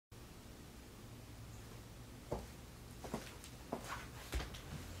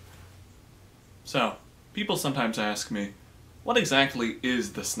So, people sometimes ask me, what exactly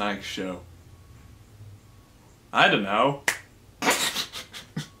is the Snike Show? I don't know.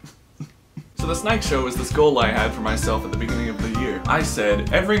 So the Snike Show was this goal I had for myself at the beginning of the year. I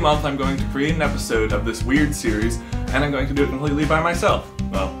said, every month I'm going to create an episode of this weird series, and I'm going to do it completely by myself.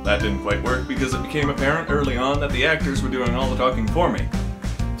 Well, that didn't quite work because it became apparent early on that the actors were doing all the talking for me.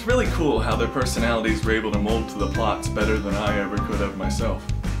 It's really cool how their personalities were able to mold to the plots better than I ever could have myself.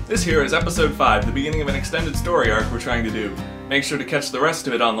 This here is episode 5, the beginning of an extended story arc we're trying to do. Make sure to catch the rest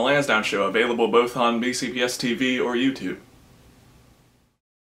of it on The Lansdowne Show, available both on BCPS TV or YouTube.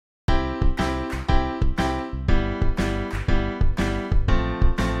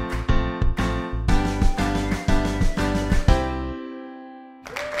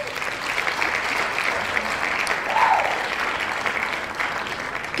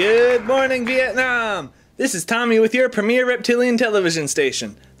 Good morning, Vietnam! This is Tommy with your premier reptilian television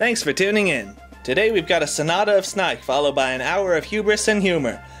station. Thanks for tuning in. Today we've got a sonata of snike followed by an hour of hubris and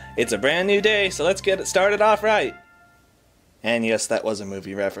humor. It's a brand new day, so let's get it started off right. And yes, that was a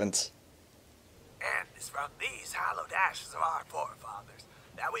movie reference. And it's from these hallowed ashes of our forefathers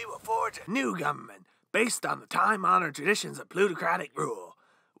that we will forge a new government based on the time-honored traditions of plutocratic rule.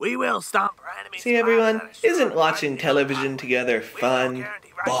 We will stomp our enemies. See everyone, isn't watching television together fun?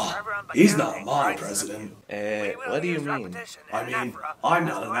 Bah, he's not my president. What do you mean? I mean, I'm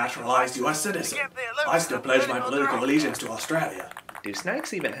not a naturalized US citizen. I still pledge my political allegiance to Australia. Do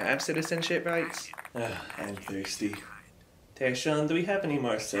snakes even have citizenship rights? I'm thirsty. Tershawn, do we have any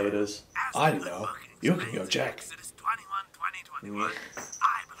more sodas? I don't know. You can go check. Exodus 21:20-21.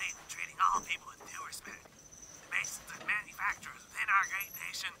 I believe in treating all people with due respect. The masons and manufacturers within our great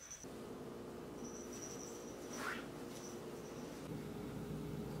nation.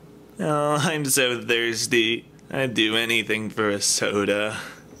 Oh, I'm so thirsty. I'd do anything for a soda.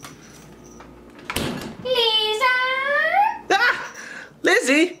 Lisa! Ah!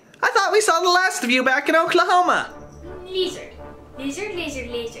 Lizzie! I thought we saw the last of you back in Oklahoma! Lizard. Lizard, lizard,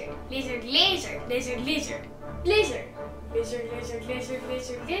 lizard. Lizard, lizard, lizard, lizard. Lizard. Lizard, lizard, lizard,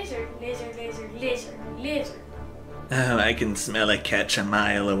 lizard, lizard. Lizard, lizard, lizard, lizard. Oh, I can smell a catch a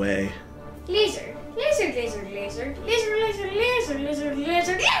mile away. Lizard. Lizard, lizard, lizard. Lizard, lizard, lizard, lizard,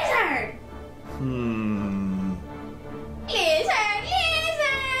 lizard, lizard! Lizard,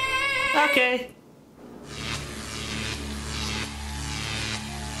 lizard! Okay.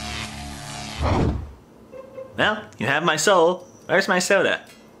 Well, you have my soul. Where's my soda?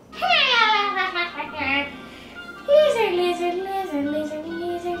 Lizard, lizard, lizard, lizard, lizard,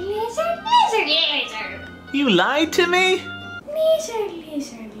 lizard, lizard, lizard! You lied to me? Lizard,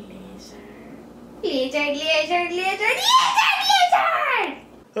 lizard, lizard. Lizard, lizard, lizard, lizard,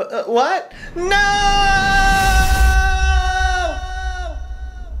 lizard! What? No!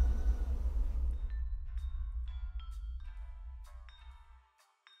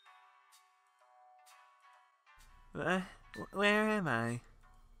 Where am I?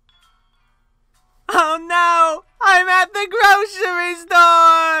 Oh no! I'm at the grocery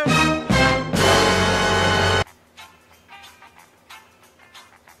store!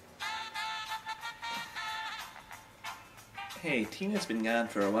 Hey, Tina's been gone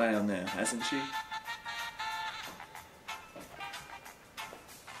for a while now, hasn't she?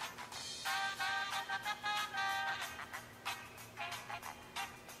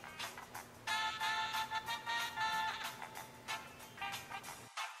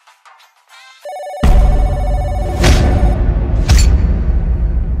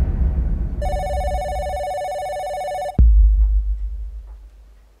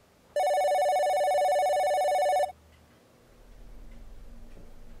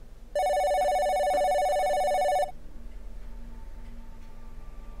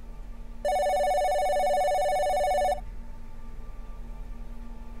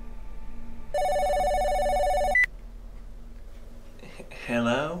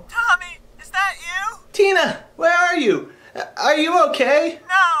 Hello? Tommy, is that you? Tina, where are you? Are you okay?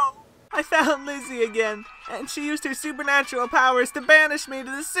 No! I found Lizzie again, and she used her supernatural powers to banish me to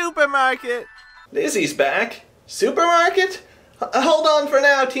the supermarket. Lizzie's back? Supermarket? Hold on for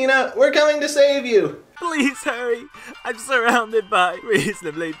now, Tina. We're coming to save you. Please hurry. I'm surrounded by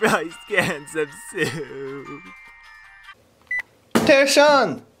reasonably priced cans of soup.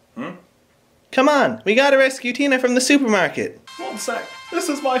 Tershawn! Come on, we gotta rescue Tina from the supermarket. 1 sec. This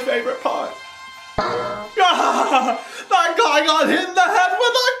is my favorite part. Ah, that guy got hit in the head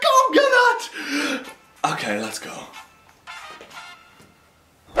with a coconut! Okay, let's go.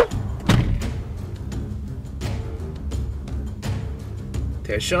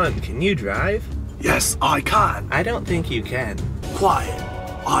 Tershawn, can you drive? Yes, I can. I don't think you can. Quiet.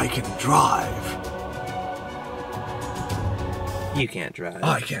 I can drive. You can't drive.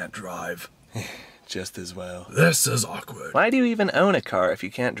 I can't drive. Just as well. This is awkward. Why do you even own a car if you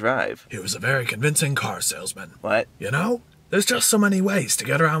can't drive? He was a very convincing car salesman. What? You know, there's just so many ways to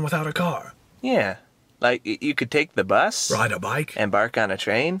get around without a car. Yeah. Like, you could take the bus. Ride a bike. Embark on a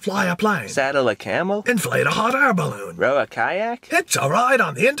train. Fly a plane. Saddle a camel. Inflate a hot air balloon. Row a kayak. Hitch a ride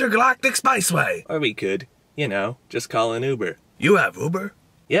on the Intergalactic Spaceway. Or we could, just call an Uber. You have Uber?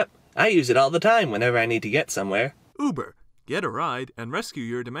 Yep. I use it all the time whenever I need to get somewhere. Uber. Get a ride and rescue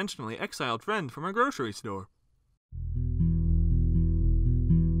your dimensionally exiled friend from a grocery store.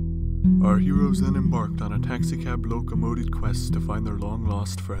 Our heroes then embarked on a taxicab locomotive quest to find their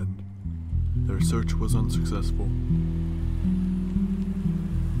long-lost friend. Their search was unsuccessful.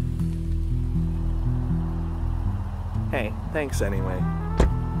 Hey, thanks anyway.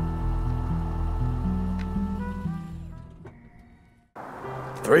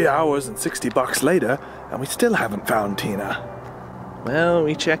 $3 and $60 later, and we still haven't found Tina. Well,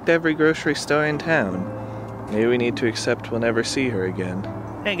 we checked every grocery store in town. Maybe we need to accept we'll never see her again.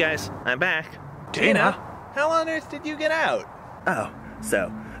 Hey guys, I'm back. Tina? How on earth did you get out? Oh,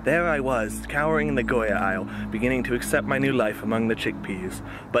 so, there I was, cowering in the Goya aisle, beginning to accept my new life among the chickpeas.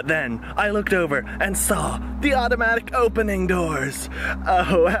 But then, I looked over and saw the automatic opening doors.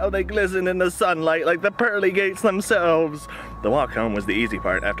 Oh, how they glistened in the sunlight like the pearly gates themselves. The walk home was the easy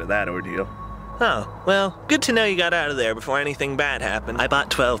part after that ordeal. Oh, well, good to know you got out of there before anything bad happened. I bought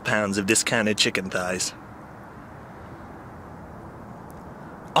 12 pounds of discounted chicken thighs.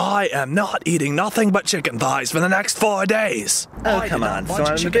 I am not eating nothing but chicken thighs for the next 4 days. Oh, come on. So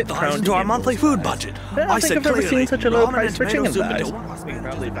I'm a bit prone to our monthly food budget. I think I've ever seen such a low price for chicken thighs. We can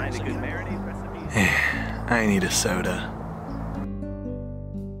probably find a good marinade recipe. I need a soda.